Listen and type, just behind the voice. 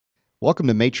Welcome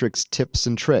to Matrix Tips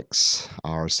and Tricks.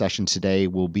 Our session today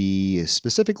will be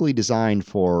specifically designed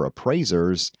for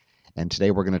appraisers, and today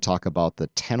we're going to talk about the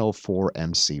 1004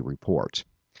 MC report.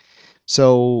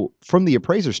 So, from the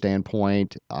appraiser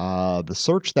standpoint, the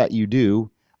search that you do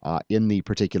in the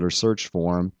particular search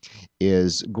form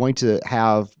is going to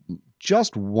have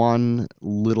just one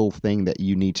little thing that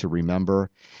you need to remember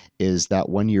is that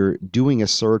when you're doing a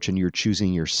search and you're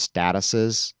choosing your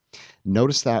statuses,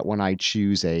 notice that when I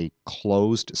choose a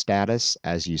closed status,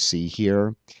 as you see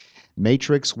here,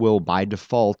 Matrix will by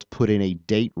default put in a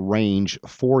date range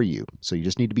for you. So you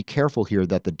just need to be careful here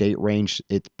that the date range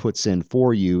it puts in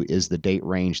for you is the date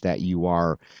range that you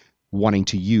are wanting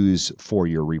to use for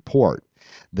your report.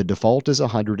 The default is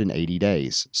 180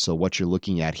 days. So what you're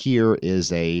looking at here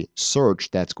is a search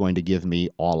that's going to give me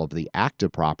all of the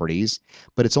active properties,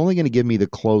 but it's only going to give me the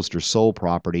closed or sold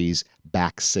properties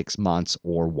back 6 months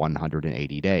or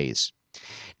 180 days.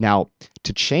 Now,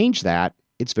 to change that,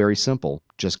 it's very simple.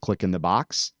 Just click in the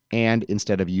box, and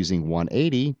instead of using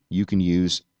 180, you can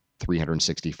use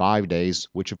 365 days,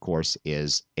 which of course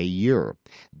is a year.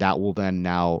 That will then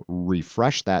now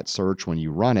refresh that search when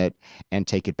you run it and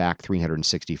take it back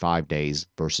 365 days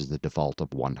versus the default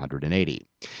of 180.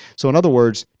 So in other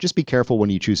words, just be careful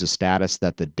when you choose a status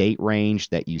that the date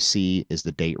range that you see is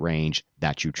the date range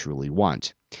that you truly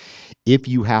want. If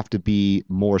you have to be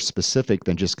more specific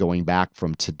than just going back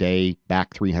from today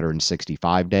back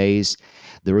 365 days,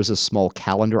 there is a small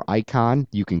calendar icon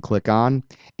you can click on,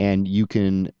 and you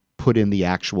can put in the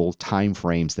actual time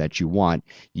frames that you want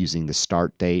using the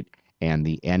start date and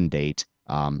the end date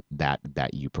that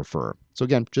you prefer. So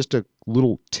again, just a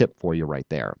little tip for you right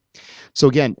there. So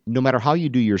again, no matter how you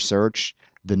do your search,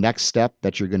 the next step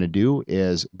that you're going to do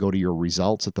is go to your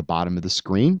results at the bottom of the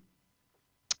screen.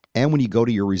 And when you go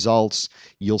to your results,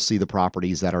 you'll see the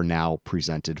properties that are now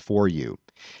presented for you.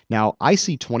 Now, I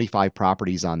see 25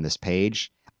 properties on this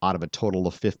page out of a total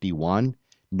of 51.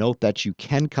 Note that you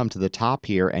can come to the top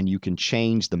here and you can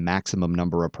change the maximum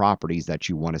number of properties that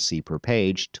you want to see per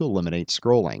page to eliminate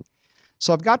scrolling.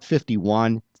 So I've got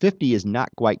 51. 50 is not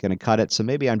quite going to cut it, so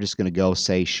maybe I'm just going to go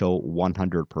say show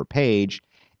 100 per page.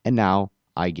 And now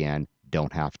I again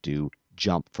don't have to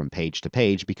jump from page to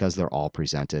page because they're all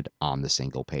presented on the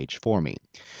single page for me,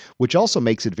 which also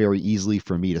makes it very easily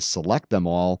for me to select them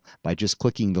all by just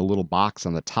clicking the little box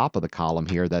on the top of the column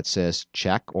here that says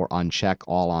check or uncheck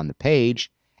all on the page,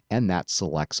 and that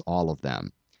selects all of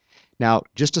them. Now,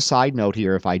 just a side note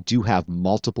here, if I do have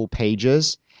multiple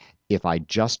pages, if I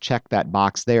just check that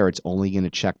box there, it's only going to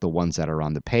check the ones that are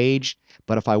on the page.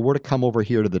 But if I were to come over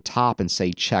here to the top and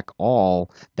say check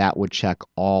all, that would check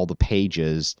all the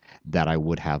pages that I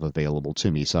would have available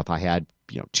to me. So if I had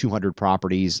 200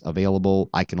 properties available,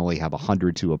 I can only have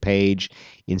 100 to a page.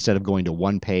 Instead of going to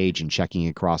one page and checking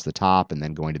across the top and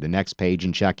then going to the next page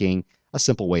and checking, a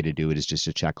simple way to do it is just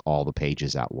to check all the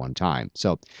pages at one time.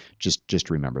 So just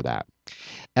remember that.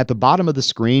 At the bottom of the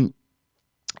screen,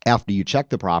 after you check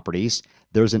the properties,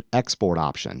 there's an export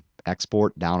option.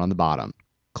 Export down on the bottom.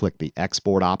 Click the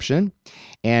export option,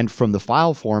 and from the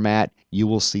file format, you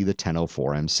will see the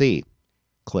 1004 MC.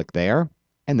 Click there,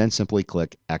 and then simply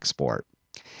click export.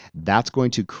 That's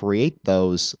going to create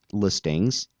those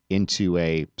listings into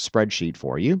a spreadsheet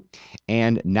for you,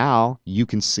 and now you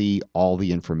can see all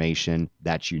the information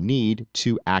that you need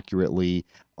to accurately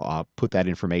put that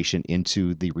information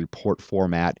into the report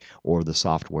format or the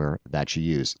software that you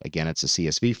use. Again, it's a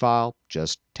CSV file.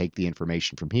 Just take the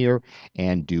information from here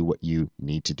and do what you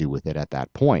need to do with it at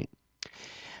that point.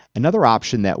 Another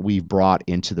option that we've brought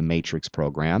into the Matrix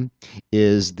program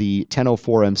is the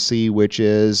 1004 MC, which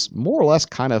is more or less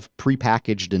kind of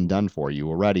prepackaged and done for you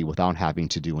already without having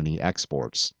to do any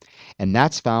exports. And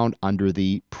that's found under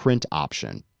the print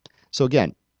option. So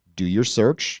again, do your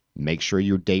search, make sure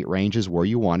your date range is where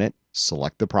you want it,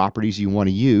 select the properties you want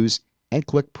to use, and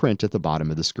click print at the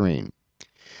bottom of the screen.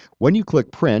 When you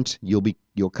click print,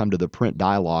 you'll come to the print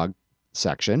dialog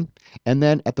section, and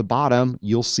then at the bottom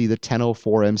you'll see the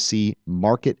 1004 MC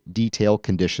Market Detail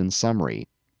Condition Summary.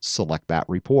 Select that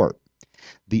report.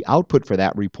 The output for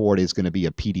that report is going to be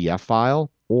a PDF file,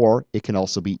 or it can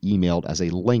also be emailed as a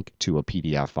link to a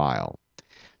PDF file.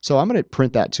 So I'm going to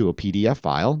print that to a PDF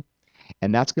file,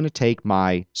 and that's going to take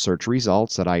my search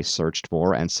results that I searched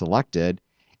for and selected,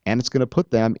 and it's going to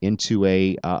put them into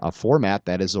a format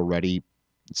that is already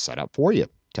set up for you.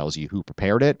 Tells you who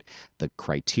prepared it, the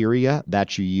criteria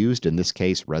that you used, in this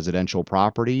case, residential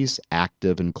properties,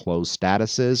 active and closed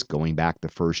statuses, going back the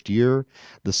first year,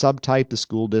 the subtype, the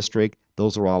school district.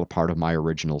 Those are all a part of my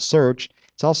original search.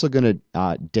 It's also going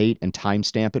to date and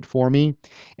timestamp it for me,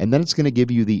 and then it's going to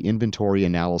give you the inventory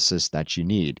analysis that you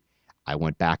need. I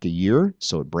went back a year,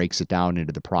 so it breaks it down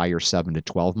into the prior 7 to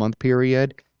 12 month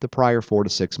period, the prior 4 to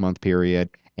 6 month period,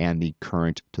 and the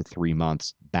current to 3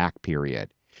 months back period.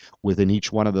 Within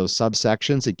each one of those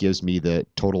subsections, it gives me the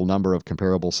total number of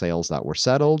comparable sales that were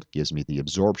settled, gives me the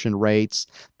absorption rates,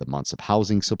 the months of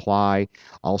housing supply,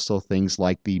 also things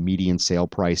like the median sale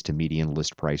price to median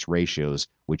list price ratios,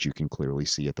 which you can clearly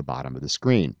see at the bottom of the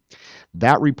screen.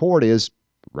 That report is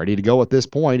ready to go at this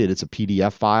point. It's a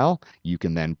PDF file. You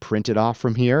can then print it off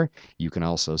from here. You can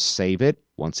also save it.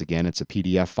 Once again, it's a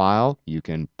PDF file. You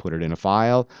can put it in a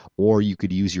file, or you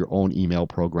could use your own email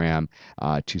program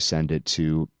to send it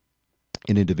to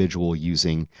an individual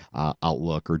using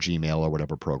Outlook or Gmail or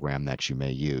whatever program that you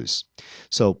may use.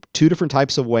 So 2 different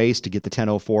types of ways to get the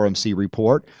 1004MC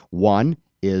report. One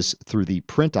is through the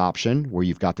print option where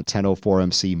you've got the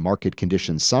 1004MC market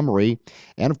conditions summary.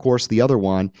 And of course, the other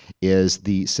one is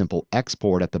the simple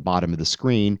export at the bottom of the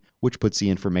screen, which puts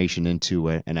the information into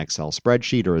an Excel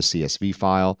spreadsheet or a CSV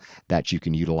file that you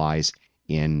can utilize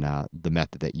in the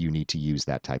method that you need to use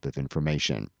that type of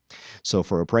information. So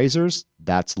for appraisers,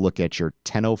 that's look at your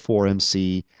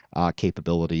 1004MC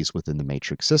capabilities within the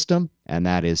matrix system, and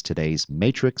that is today's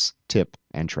matrix tip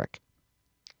and trick.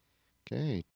 Okay.